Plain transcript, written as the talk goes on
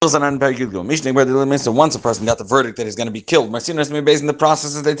Once a person got the verdict that he's going to be killed, based in the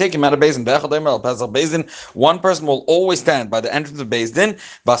processes they take him out of Bezdin. One person will always stand by the entrance of Bezdin,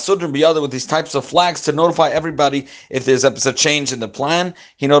 with these types of flags to notify everybody if there's a change in the plan.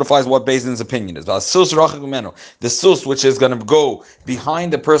 He notifies what Bezdin's opinion is. The sus, which is going to go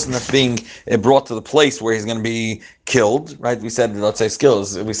behind the person that's being brought to the place where he's going to be killed, right? We said, let's say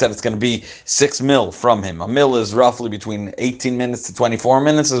skills. We said it's going to be 6 mil from him. A mil is roughly between 18 minutes to 24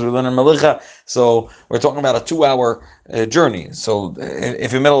 minutes, as we learn in Malicha. So we're talking about a 2-hour journey. So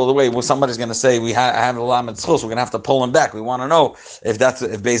if in the middle of the way, well, somebody's going to say we have a lamed schus, we're going to have to pull him back. We want to know if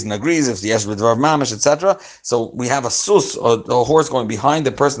Bezdin agrees, if the yesh b'dvar mamish, etc. So we have a sus, a horse going behind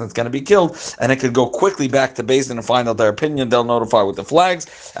the person that's going to be killed, and it could go quickly back to Bezdin and find out their opinion. They'll notify with the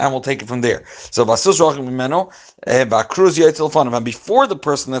flags, and we'll take it from there. So basus rachim mimeno. And before the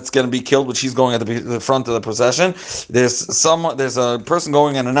person that's going to be killed, which he's going at the front of the procession, there's a person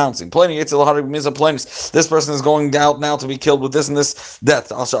going and announcing, this person is going out now to be killed with this and this death.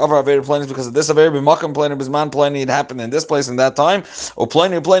 Because of this, it happened in this place and that time.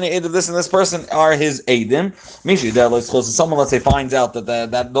 Aid of this and this person are his aidim. Someone, let's say, finds out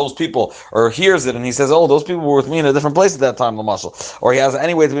that those people, or hears it, and he says, oh, those people were with me in a different place at that time, or he has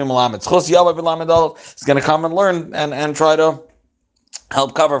any way to be malamed. He's going to come and learn and try to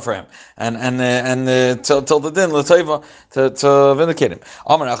help cover for him and till the din to vindicate him.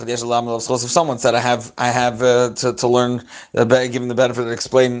 If someone said I have to learn, give him the benefit to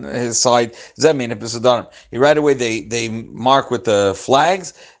explain his side, he right away they mark with the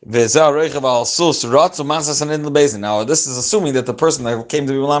flags. Now this is assuming that the person that came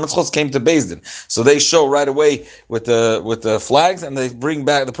to be Melamed Chos came to Bezdin, so they show right away with the flags, and they bring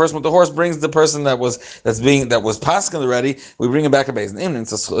back the person with the horse brings the person that was paskin already. We bring him back to Bezdin. If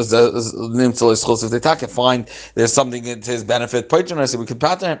they find there's something to his benefit, we could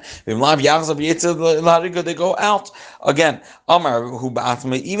pattern him. They go out again.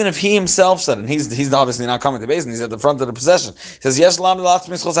 Even if he himself said it, and he's obviously not coming to Bezdin, he's at the front of the procession. He says, "Yes,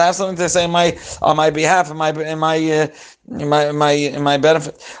 I have something to say on my behalf, in my benefit." Even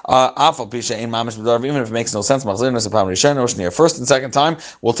if it makes no sense, first and second time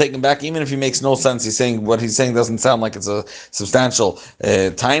we'll take him back, even if he makes no sense. What he's saying doesn't sound like it's a substantial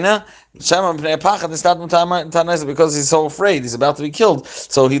taina. Because he's so afraid he's about to be killed,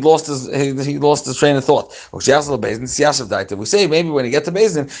 so he lost his train of thought. If we say maybe when he gets to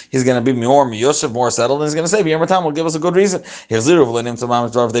Bezdin he's going to be more settled, and he's going to say B'yom will give us a good reason. If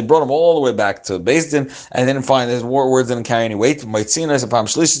they brought him all the way back to Bezdin and didn't find his words didn't carry any weight, they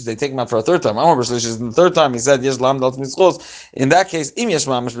take him out for a third time. The third time he said in that case,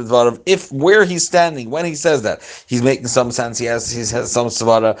 if where he's standing when he says that he's making some sense, he has some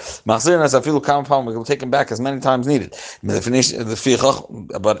svara. We will take him back as many times needed. But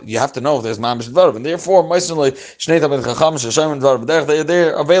you have to know if there's mamish dvarav, and therefore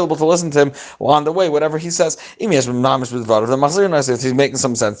they're available to listen to him on the way, whatever he says. If he's making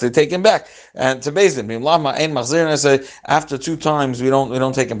some sense, they take him back and to Bezdin. After 2 times, we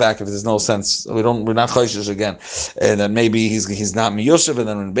don't take him back if there's no sense. We're not choishes again, and then maybe he's not miyoshev, and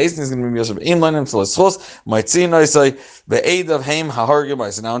then when Bezdin he's going to be miyoshev.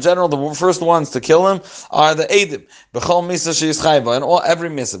 Now, in general, the first ones to kill him are the Eidim. B'chol misa she's chayva, and every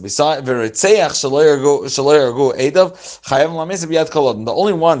misa. Besides, v'ritzeach shaloyargu Eidav chayv lamisa b'yad kolod. The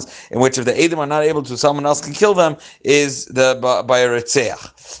only ones in which if the Eidim are not able to, someone else can kill them is by a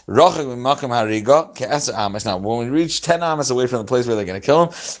ritzeach. Rachik b'makim hariga ke'eser amish. Now, when we reach 10 amas away from the place where they're going to kill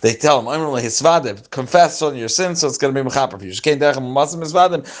him, they tell him, confess on your sins, so it's going to be mechaper for you.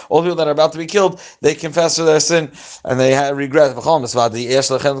 All people that are about to be killed, they confess to their sin, and they regret. He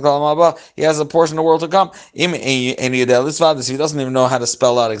has a portion of the world to come. He doesn't even know how to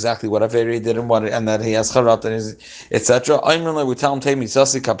spell out exactly what Averi did and that he has charat and etc. We tell him a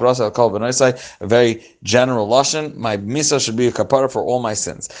very general lashon. My misa should be a kapara for all my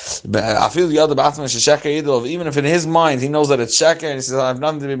sins. Even if in his mind he knows that it's sheker and he says I have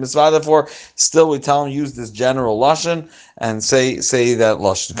nothing to be misvada for, still we tell him use this general lashon and say that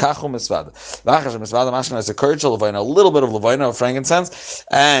lashon. Kachu misvada. Misvada mashna is a little bit of levina of frankincense,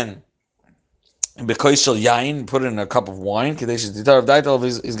 and Bekoishel yain, put it in a cup of wine. He's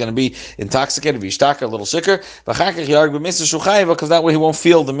going to be intoxicated. Vishtaka, a little shikker. Because that way he won't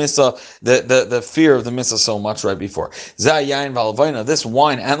feel the misa, the fear of the misa so much right before. Yain valvina. This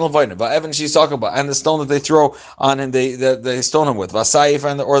wine and levina. Evan she's talking about, and the stone that they throw on him, they stone him with. Vasayif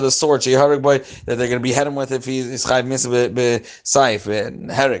or the sword that they're going to behead him with if he's chayv misa saif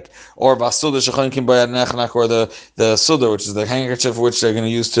herik, or vasuda shechankim or the suda, which is the handkerchief which they're going to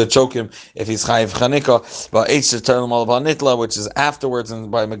use to choke him if he's chayv chayiv chanika, but H term all about nitla, which is afterwards, and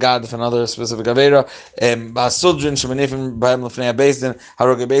by Megadif and other specific avera. Basudrin shemanifim b'hem lefnei bezdin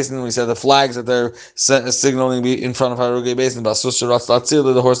harugei bezdin. We said the flags that they're signaling in front of harugei bezdin. Basus sheratz latzil,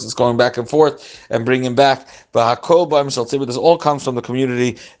 the horse that's going back and forth and bringing back. But hakol b'hem shal tibur. This all comes from the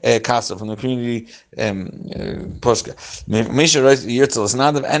community kasa, from the community pushka. Misha yirtzel. It's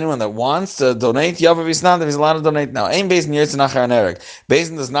not of anyone that wants to donate. Yavav is not if he's allowed to donate now. Ain bezdin yirtzel nachar anereg.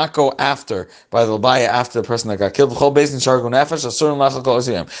 Bezdin does not go after by the labaya after the person that got killed. V'chol bezdin shargu nefesh asur lachal kol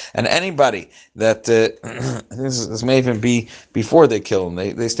osiyim. And anybody that this may even be before they kill him,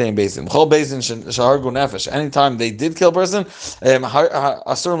 they stay in bezdin. V'chol bezdin shargu nefesh. Anytime they did kill a person,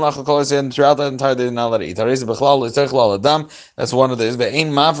 asur lachal kol osiyim, throughout that entire day, they're not allowed to eat. That's one of the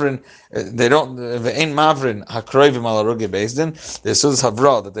ve'ein mavrin. They don't ve'ein mavrin hakroivim al harugei bezdin. The sudas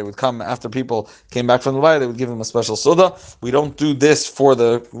havra that they would come after people came back from the labaya. They would give them a special suda. We don't do this for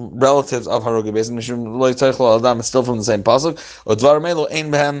the relatives of harugei bezdin. It's still from the same pasuk.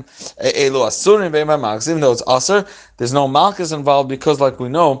 Even though it's aser, there's no malchus involved because, like we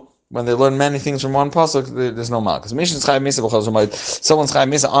know, when they learn many things from one pasuk, there's no malchus. Someone's chayav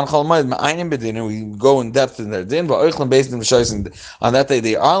misa on chol moed ma'aynim bedin. We go in depth in their din, but oichlim bezdin v'shoysin. On that day,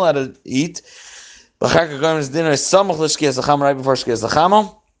 they are allowed to eat. Right before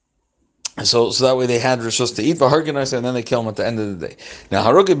shkias so that way they had rishus to eat, and then they kill them at the end of the day. Now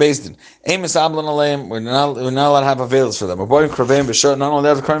harugei bezdin, we're not allowed to have avails for them. We're boyim kriveim v'shar. Not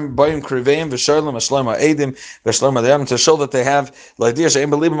only that, boyim kriveim v'sharlim v'shloim ha'edim v'shloim ha'dayanim, to show that they have l'idiyah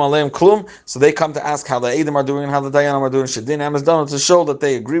she'em belibim aleim klum. So they come to ask how the edim are doing and how the dayanim are doing. Shedin emes done, to show that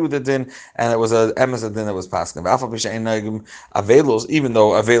they agree with the din, and it was a emes din that was passing. Avelos, even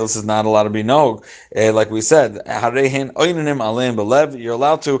though avelos is not allowed to be nog, like we said, hareihin oinanim aleim belev. You're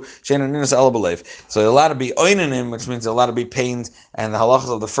allowed to so they're allowed to be oinanim, which means they're allowed to be pained, and the halachas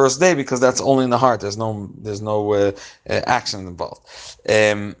of the first day, because that's only in the heart. There's no action involved.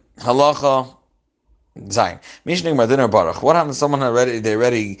 Halacha Zayin. Mishning Mardiner Baruch. What happened to someone they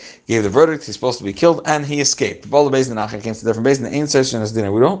already gave the verdict, he's supposed to be killed, and he escaped. All the Bezdin Achar came to different Bezdin. The Ein session is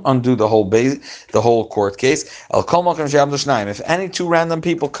dinner. We don't undo the whole court case. El Kol Malkim She'ab L'Shnayim. If any two random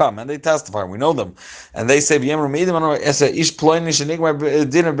people come and they testify, we know them, and they say V'yemru Midim Ano Esa Ish Ploini Shenigmar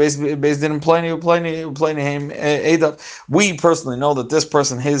Dinner Bezdin Ploini Heim Edav. We personally know that this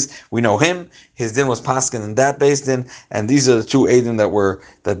person, we know him. His din was paskin in that Bezdin, and these are the two Edim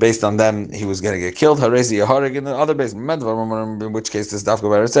that based on them he was going to get killed. Harezi Yaharig in the other base, in which case this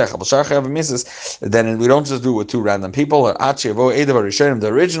dafka misses. Then we don't just do it with two random people. The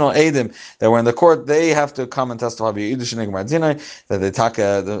original Edim that were in the court, they have to come and testify that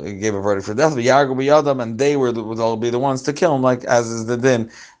they gave a verdict for death. And they will be the ones to kill him, like as is the din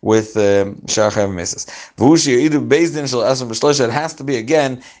with Sharachev misses. It has to be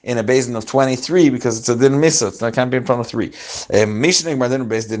again in a basin of 23 because it's a din misa. It can't be in front of 3.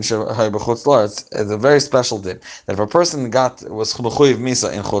 It's a very special din that if a person was chubachuyev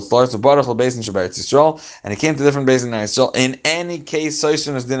misa in Chutz La'aretz, Baruch L'Bezdin Sheberetz Yisrael, and he came to different basin in Yisrael, in any case,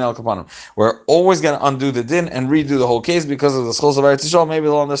 Soishon is din el kapanim. We're always going to undo the din and redo the whole case because of the schools of Eretz Yisrael. Maybe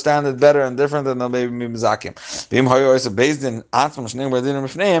they'll understand it better and different, and they'll maybe be mizakim. The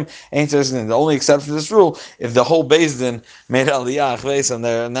only exception to this rule, if the whole Bezdin made aliyah and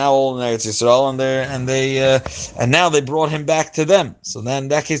they're now all in Eretz Yisrael, and now they brought him back to them. So then in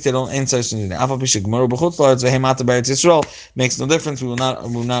that case they don't makes no difference. We will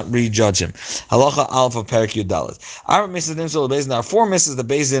not rejudge him. Halacha Alpha Perik Yud Dalet. Our misses the Bezdin. There are 4 misses the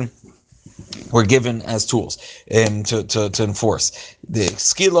Bezdin were given as tools to enforce. The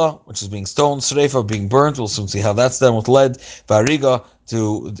skila, which is being stoned, sreifa, being burnt. We'll soon see how that's done with lead. Variga,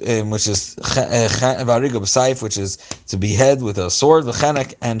 which is variga b'saif, which is to behead with a sword,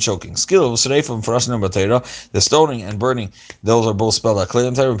 v'chanek, and choking. Skila v'sreifa for us in Torah, the stoning and burning, those are both spelled out clearly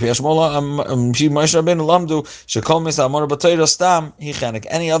in Torah.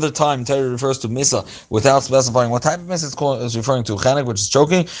 Any other time Torah refers to misa without specifying what type of misa it's referring to. Chanek, which is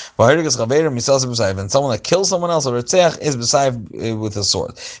choking, and someone that kills someone else, or retzeach, is b'saif with a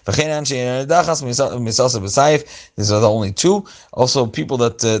sword. These are the only 2. Also, people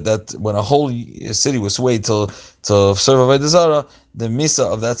that when a whole city was swayed to serve Avodah Zarah, the misa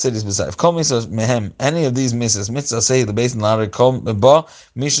of that city is b'saif. Kol misa mehem, any of these misas, mitzvah say the basin ladder kol ba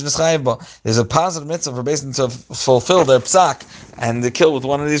misha nischayev ba. There's a positive mitzvah for basin to fulfill their psak and to kill with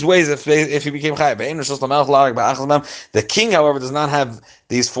one of these ways if he became chayev. The king, however, does not have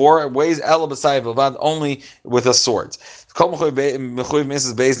these 4 ways. Ela b'saif, only with a sword.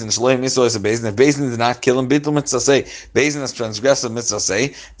 Mrs. Basin, Shalom Mitzvah is a Basin. If Basin did not kill him, Bitul Mitzvah say, Basin is transgressive Mitzvah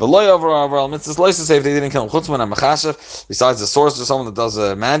say, but Loy overall Mitzvah Loy say if they didn't kill him, Chutzman and Machashav, besides the sorcerer, someone that does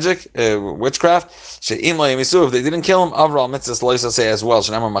magic, witchcraft, She'im Loy Misu, if they didn't kill him, overall Mitzvah Loy say as well.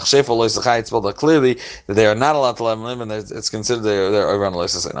 Shenamar Machshefa Loy Sachai, it's spelled out clearly that they are not allowed to let him live, and it's considered they're over on Loy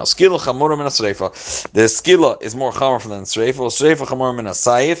say. Now, Skila Chamura Min Sreifa, the Skila is more Chamur than Sreifa. Sreifa Chamura Min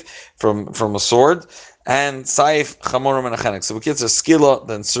Saif from a sword. And Saif Chamorim and Achenek. So we get to Skila,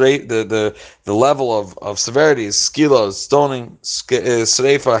 then the level of severity is Skila, is stoning,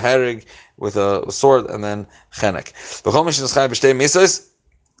 Sreifa, Herig with a sword, and then Chenek.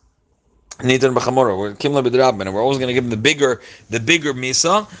 Nidan b'chamora. We're kimla b'drabban, and we're always going to give them the bigger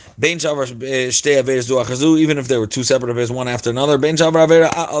misa. Bein shavar shtei averes du achazu, even if there were two separate averes, one after another. Bein shavar avera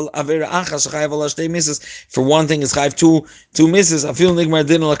achas chayav ala shtei misas. For one thing, is chayav two misas. Afil nigmar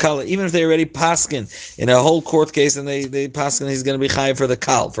din lakala. Even if they already paskin in a whole court case, and they paskin, he's going to be chayav for the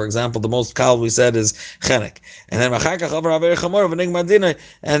kal. For example, the most kal we said is chenek, and then machakach avera avera chamor v'nigmar din,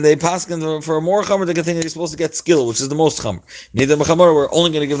 and they paskin for a more chamer to continue. You're supposed to get skill, which is the most chamer. Nidan b'chamora. We're only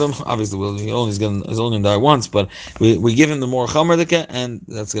going to give them, obviously. He's only going to die once, but we give him the more chamer dika, and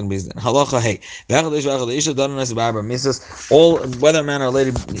that's going to be his halacha. Hey, all, whether man or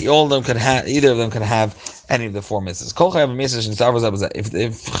lady, all of them could have, either of them could have any of the four misses. If chayav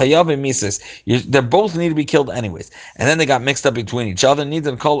and misses, they both need to be killed anyways, and then they got mixed up between each other.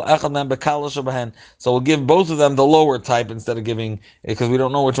 So we'll give both of them the lower type instead of giving, because we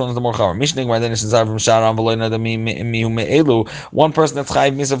don't know which one is the more chamer. One person that's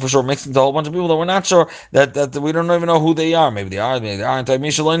chayav misa for sure mixed into a whole bunch of people that we're not sure that we don't even know who they are. Maybe they are, maybe they aren't. Or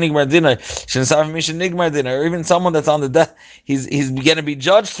even someone that's on the death, he's going to be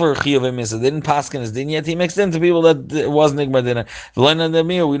judged for chayav misa. They didn't pass in his din yet. He mixed into people that it was nigmar dinner. We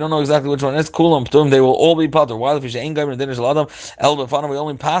don't know exactly which one. It's kulam ptum. They will all be potter. Why? If ain't gaimer dinner shaladam el befana, we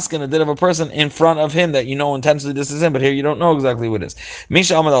only pass in a din of a person in front of him that you know intentionally this is him, but here you don't know exactly who it is.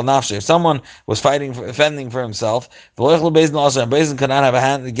 Misha amad al nafshe. If someone was fending for himself, Bezin cannot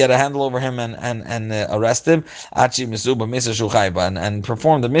have get a handle over him and arrest him. Achi misuba misa shuchayba and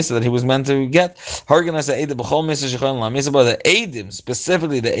perform the misa that he was meant to get. Hargana say the b'chol misa shechayim la misa, but the edim,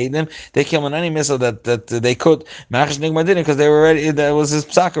 specifically the edim, they kill on any misa that they could machash nigmar din because they were ready. That was his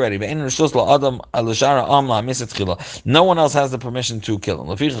psak already. But in rishus la adam alishara amla misa tchila. No one else has the permission to kill him.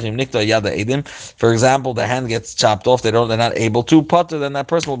 Lefichim nikta yada edim. For example, the hand gets chopped off. They're not able to potter. Then that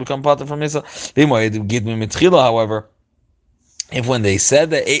person will become potter from misa. Bimo edim gidmi mitchila. However, if when they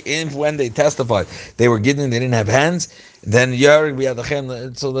testified they were gidmin, they didn't have hands, then Yarig we had the chem.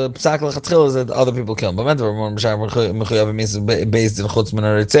 So the psak lechatchil is that other people kill him. But based in chutzman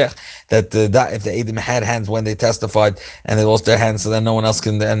aritzech that if the edim had hands when they testified and they lost their hands, so then no one else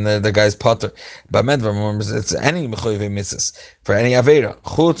can. And the guy's potter. But it's any mechuyev misses for any avera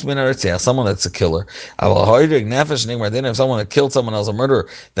chutzman aritzech, someone that's a killer. If someone had killed someone else, a murderer,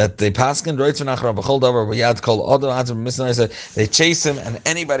 that they paskin they chase him, and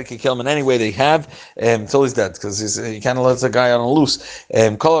anybody can kill him in any way they have until he's dead, because he can't let the guy on a loose.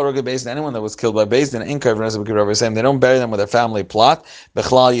 Anyone that was killed by Beis Din, they don't bury them with their family plot. Beis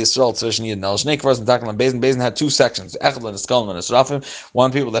Din had two sections.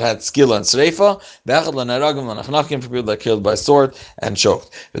 One people that had skila and sreifa, for people that killed by sword and choked.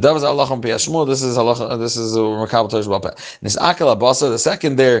 This is the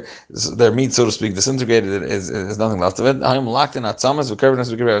second their meat, so to speak, disintegrated, is nothing left of it. I'm locked in at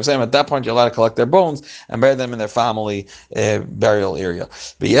that point you're allowed to collect their bones and bury them in their family burial area.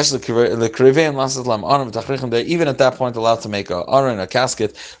 But yes, even at that point allowed to make a aron, a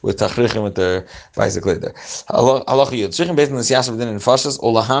casket with tachrichim, with their bicycle there.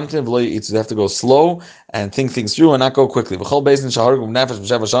 They have to go slow and think things through and not go quickly. One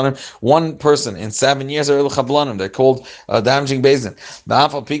person in 7 years they're called damaging Beis Din.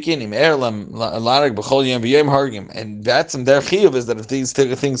 And that's in their chiyuv, is that if these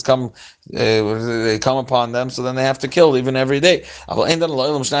things come, they come upon them, so then they have to kill even every day.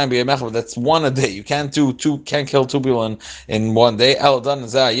 That's one a day. You can't kill two people in one day.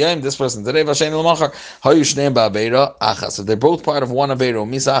 This person today, so they're both part of one avera.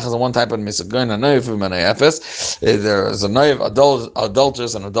 Misach is one type of misa. There's a noiv,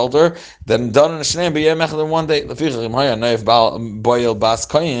 adulterers and adulterer. Then done in a shneim b'yem in one day.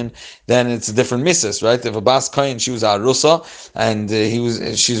 Then it's a different missus, right? If a bas kohen, she was arusa, and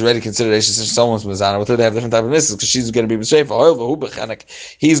she's already considered someone's mizana with her, they have different type of missus because she's going to be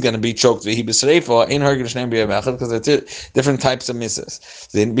b'sreifa. He's going to be choked. He b'sreifa in her because they're different types of misses.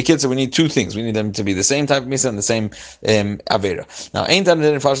 So we need two things. We need them to be the same type of misa and the same avera. Now, ain't that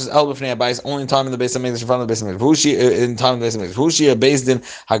in Farshas El b'fnei abayis only in time in the base of Mikdash in front of the base of Mikdash. In time in the base of Mikdash. Hushia based in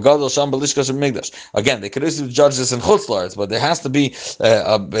Hagadol Sham B'lishkas of Mikdash. Again, they could also judge this in Chutz La'aretz, but there has to be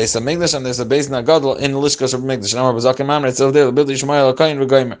a base of Mikdash and there's a base in Hagadol in the Lishkas of Mikdash. Now, Bazakim Mamre itself there. Build Yishmael Kain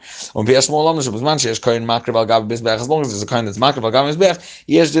V'Goymer. On Piyash Small Lamnish B'Zman Sheyesh Kain Makriv Al Gav Bizbech. As long as there's a Kain that's Makriv Al Gav Bizbech,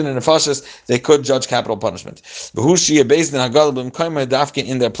 Yesh Din and Nefashis, they could judge capital punishment. Hushia based in Hagadol B'Mkoymer Dafkin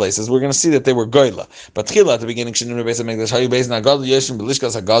in their places. We're going to see that they were Goyla. But Tchila at the beginning, Shinur Beis HaMikdash, Hayu Beis Nagadol Yeshim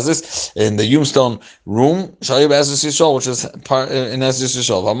B'Lishkas HaGazis in the Yumstone room, Shayu Be'ezus Yisrael, which is part in Ezus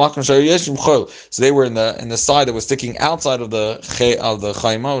Yisrael. V'Makam Shayu Yeshim Chol. So they were in the side that was sticking outside of the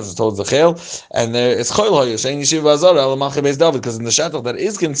Chayma, which is towards the Chayil, and there it's Chol Hayu Shein Yeshiva Azara El Machav Beis David, because in the Shatach that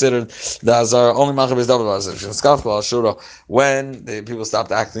is considered the Azara only Machav Beis David was Skafkal Ashura. When the people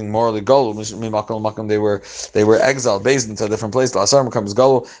stopped acting morally Golu, Makam they were exiled based into a different place. The Asar becomes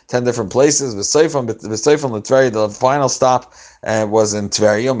Golu, 10 different places. The Seifam L'Tveria, the final stop was in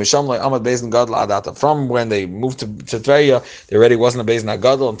Tveria. Misham Amad Beis Gadol Adata. From when they moved to Tveria, there already wasn't a Beis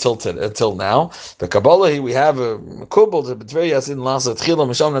Gadol until now. The Kabbalah we have a Kubal to Tveria in Lasa Tchila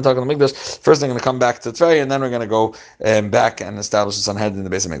Misham talking to Mikdash. First they're going to come back to Tveria, and then we're going to go back and establish the Sanhedrin in the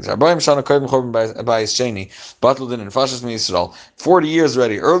base of Mikdash. Abraham Shana Kodim Chorban by Sheni Batludin and Fashis Mi Yisrael. 40 years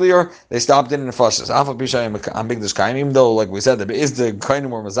already earlier, they stopped in Fashis. Alpha Pishayim on Mikdash Kaim, even though, like we said, there is the Kainim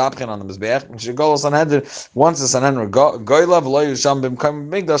were Mazapchen on the Mizbeach. Sanhedrin, once the Sanhedrin Goyla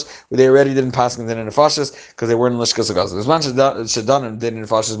Mikdash, they already didn't pass in the Nefashis because they weren't in Lishkas Agaz. As much as done in the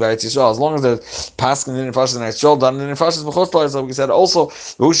Nefashis by Yisrael, as long as they're passing in the Nefashis and Yisrael, done in the Nefashis b'chutz, like we said, also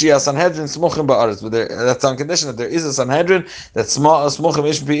Hushia Sanhedrin Smuchim Ba'aretz. But that's on condition that there is a Sanhedrin that Smuchim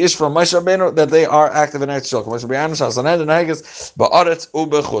Ish Ish from Moshe Rabbeinu that they are active in Yisrael. Moshe Rabbeinu Sanhedrin Haggis Ba'aretz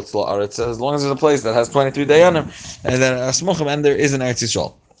u'bechutz la'aretz. As long as there's a place that has 23 dayanim and then Smuchim and there is an Eretz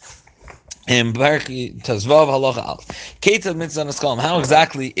Yisrael. In Barki Tazvav Halacha Al. Keitav Mitzvah Naskalim. How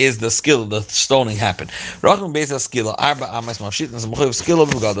exactly is the skill, the stoning happen? Rachum Beis HaSkila, Arba Amas Mavshit, and Zmuchav Skill of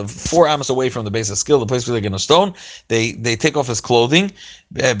God, 4 Amas away from the base of skill, the place where they're going to stone, they take off his clothing,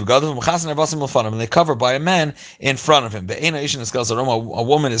 and they cover by a man in front of him. A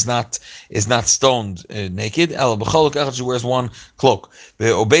woman is not stoned naked. She wears one cloak.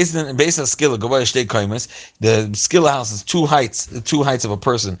 The skill house is two heights of a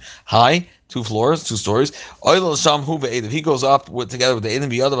person high, 2 floors, 2 stories. If he goes up together with the Eidim,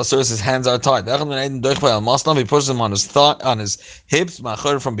 the other his hands are tied. He pushes him on his hips,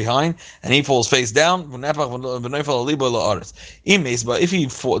 from behind, and he falls face down. But if he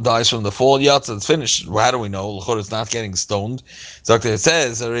dies from the fall, it's finished. How do we know? It's not getting stoned. So it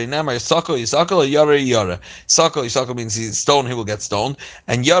says, Sako means he's stoned, he will get stoned.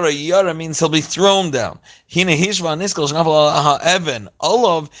 And Yara means he'll be thrown down.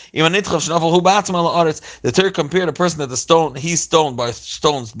 The Torah compared a person that he's stoned by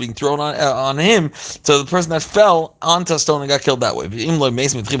stones being thrown on him, so the person that fell onto a stone and got killed that way. If he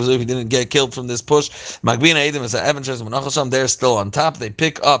didn't get killed from this push, they're still on top. They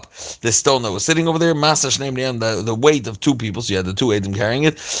pick up this stone that was sitting over there, the weight of 2 people, so you had the 2 Eidim carrying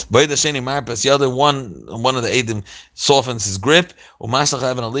it. The other one of the Eidim softens his grip, and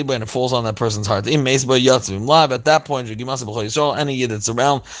it falls on that person's heart. At that point, any yid that's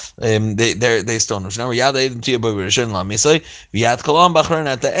around, they stone him.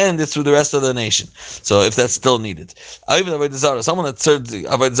 At the end, it's through the rest of the nation. So if that's still needed, someone that served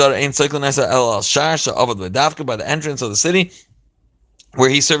Avodah Zarah ain't cycling el shar avodah by the entrance of the city where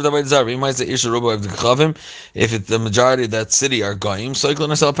he served Avodah Zarah. He might say if it's the majority of that city are goyim,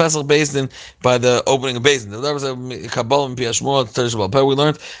 cycling el pesach based in by the opening of Beis Din. That was a Kabbalah in Piashmor. We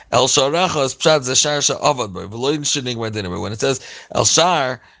learned el sharecha is pshat zeshar sha'avad by v'loyin shidning by dinner. When it says el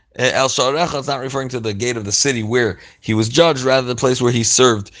shar. El Sharecha is not referring to the gate of the city where he was judged, rather the place where he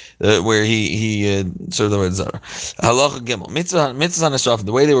served, where he served the Avodah Zarah. Halacha Gimel. Mitzvah Nesraf,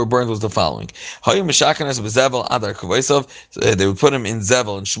 the way they were burned was the following. They would put him in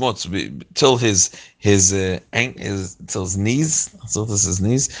Zevel and Shmutz till his knees. So this is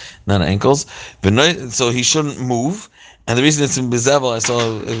knees, not ankles. So he shouldn't move. And the reason it's in Bezevel, I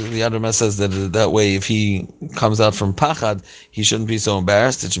saw the other mess says that way, if he comes out from Pachad, he shouldn't be so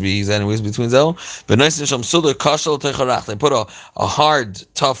embarrassed. It should be he's anyways between Zel. But nice and Sham Sudar Kashal Techarach. They put a hard,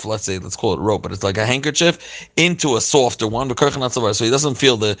 tough, let's call it rope, but it's like a handkerchief into a softer one, so he doesn't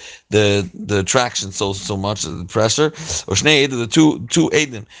feel the traction so much, the pressure. Or Shnei the two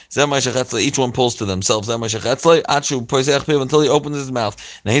Eidim. Each one pulls to themselves. Until he opens his mouth.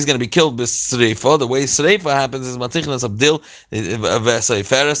 Now he's going to be killed by Sreifa. The way Sreifa happens is Matichnas Abdil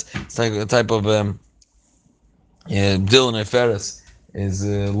Feres. It's like a type of Abdil and Feres is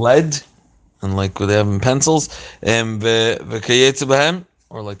lead, and like what they have in pencils, and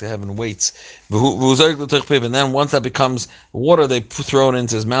or like they have in weights. And then once that becomes water, they throw it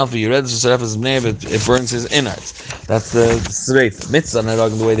into his mouth. It burns his innards. That's the Sreif. Mitzvah,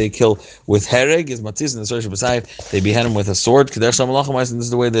 the way they kill with Hereg is Matzis and the Sorsha B'Sayif. They behead him with a sword. And this is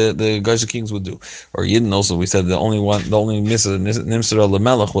the way the Geisha kings would do. Or Yidden also, we said the only Nimsar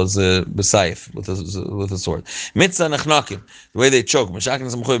Lamelech was B'Sayif with a sword. Mitzvah Nechnakim, the way they choke. Just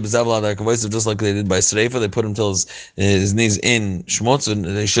like they did by Sreifa, they put him till his knees in Shmutz, and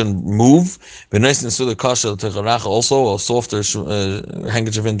they shouldn't move. Also a softer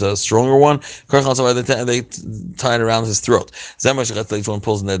handkerchief into a stronger one. They tie it around his throat. Each one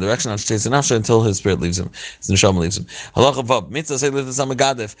pulls in their direction until his spirit leaves him. His neshama leaves him. There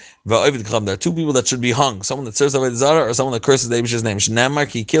are two people that should be hung: someone that serves Avodah Zarah or someone that curses the Eibish's name.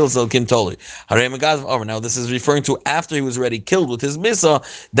 He kills Kim Toli. Now this is referring to after he was already killed with his misa,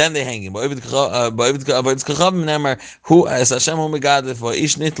 then they hang him. Who as Hashem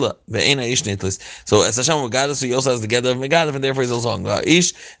Ish nitla ve'ena ish nitlis. So as Hashem Megadif, so he also has the gather of Megadif, and therefore he's also hung.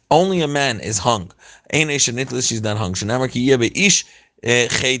 Ish, only a man is hung. Ein ish nitlis, she's not hung. Shenamar ki yebe ish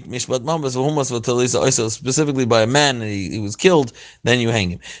chet mishpat mambas v'humas v'talisa. Also specifically by a man, and he was killed, then you hang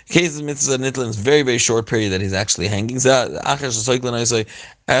him. Case of mitzvah nitla is very very short period that he's actually hanging.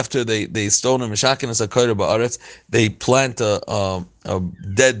 After they stone him, they plant a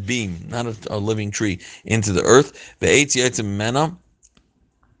dead beam, not a living tree, into the earth.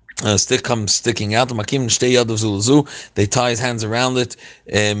 A stick comes sticking out. They tie his hands around it.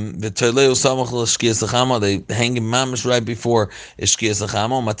 They hang him mamish right before Ishkiyas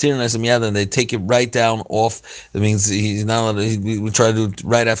Lachama. And they take it right down off. That means he's not allowed. We try to do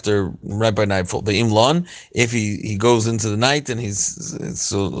right by nightfall. If he goes into the night and he's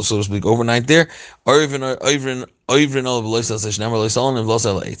so to speak overnight there, or even the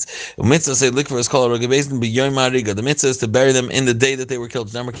mitzvah say liquor is called the mitzvah is to bury them in the day that they were killed.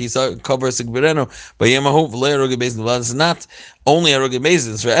 It's not only a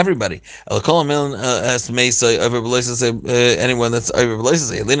it's for everybody. Has to say anyone that's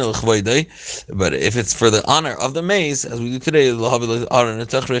but if it's for the honor of the maze, as we do today, and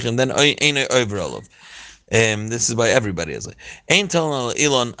then this is by everybody. We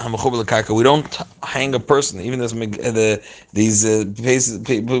don't hang a person, even these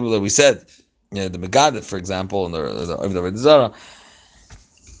people that we said, the Megadif, for example, and the Avodah Zarah.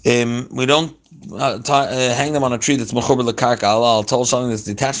 We don't hang them on a tree that's mechuber l'karka. I'll tell something that's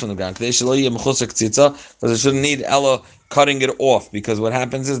detached from the ground. Because it shouldn't need Ella cutting it off, because what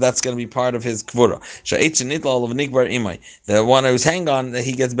happens is that's going to be part of his kvura. The one who's hanged on, that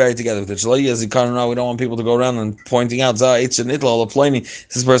he gets buried together with it. We don't want people to go around and pointing out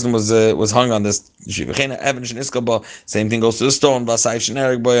this person was hung on this. Same thing goes to the stone. The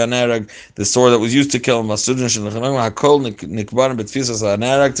sword that was used to kill him. Is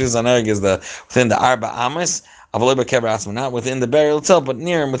within the Arba Amas. Not within the burial itself, but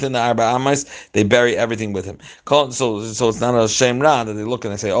near him within the Arba Amais, they bury everything with him. So it's not a shame ra that they look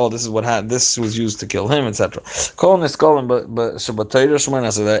and they say, "Oh, this is what this was used to kill him," etc. So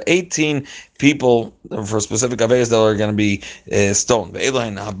there are 18 people for specific aveis that are going to be stoned.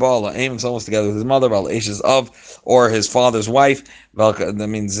 Someone's together with his mother, or his father's wife. That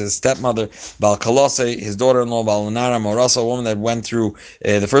means his stepmother. His daughter-in-law. A woman that went through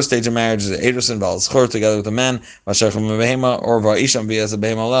the first stage of marriage is together with a man. Or a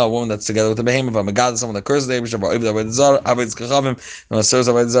woman that's together with a behemoth. Someone that curses the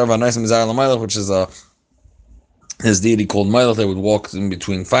which is his deity called Mailach. They would walk in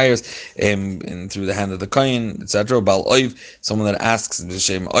between fires and through the hand of the Kohen, etc. Bal Oiv, someone that asks the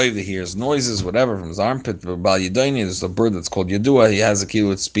Shem Oiv, that hears noises, whatever, from his armpit. Bal Yedoni, there's a bird that's called Yedua. He has a key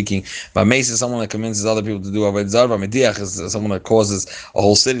with speaking. Bamesa, someone that convinces other people to do Avodah Zarah. Mediach is someone that causes a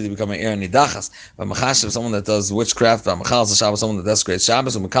whole city to become an Ir Nidachas. Bamachashiv, someone that does witchcraft. Bamachal Shabbos, someone that desecrates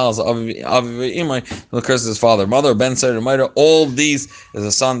Shabbos. Bamachal Aviv Imai, who curses his father, mother. Ben Ser All these is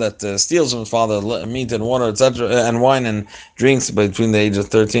a son that steals from his father meat and water, etc. and wine and drinks between the age of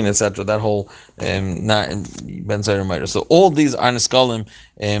 13, etc. That whole Ben Zayir Miter. So all these are Niskalim,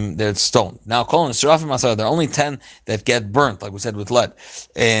 they're stoned. Now, calling Sharafim Asar, there are only 10 that get burnt, like we said with lead.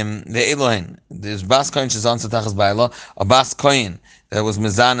 The Elohin, there's Bas Koyin Shazan Satachas Baila, a Bas Koyin that was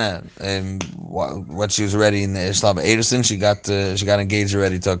Mizana, what she was already in the Ishlab Ederson. She got engaged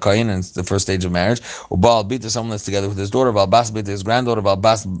already to a Koyin, and it's the first stage of marriage. Or Baal Bita, someone that's together with his daughter. Baal Bas Bita, his granddaughter. Baal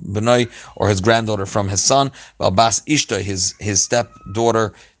Bas Benoi, or his granddaughter from his son. Baal Bas Ishta, his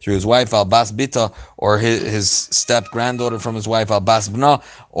stepdaughter through his wife. Al Bas Bita, or his step granddaughter from his wife. Al Bas Bna,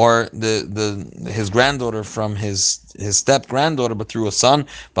 or his granddaughter from his step granddaughter, but through a son.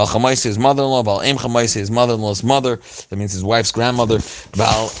 Baal Chamaisi, his mother-in-law. Baal Eim Chamaisi, his mother-in-law's mother. That means his wife's grandmother.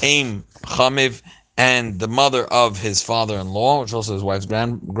 Baal Eim Chamiv, and the mother of his father-in-law, which also his wife's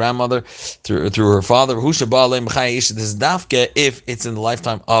grandmother, through her father. This is dafke if it's in the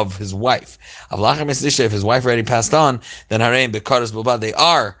lifetime of his wife. If his wife already passed on, then harein bekaras bilbad, they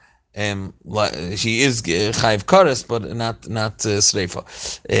are. She is chayiv karas, but not sreifa.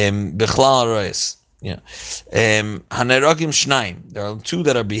 Bichlal rois. Yeah. Haneragim Shnaim. There are 2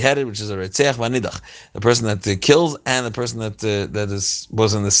 that are beheaded, which is a Retzech Vanidach, the person that kills, and the person that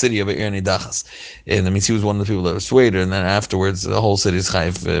was in the city of Ir Nidachas. And that means he was one of the people that was swayed, and then afterwards the whole city is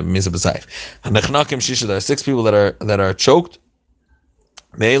chayiv misa b'sayif. Hanechnakim Shisha. There are 6 people that are choked.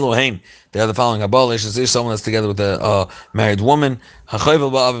 They are the following: Abal, someone that's together with a married woman.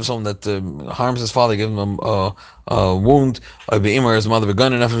 Someone that harms his father, gives him a wound. His mother,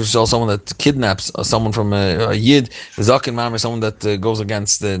 someone that kidnaps someone from a yid. Someone that goes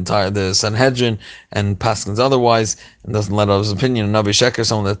against the Sanhedrin and paskins otherwise and doesn't let out his opinion. Nabi Sheker,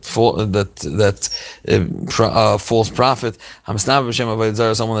 someone that false prophet.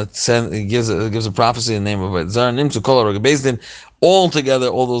 Someone that gives a prophecy in the name of Avodah Zarah. All together,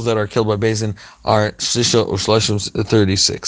 all those that are killed by Beis Din are Shisha or 36.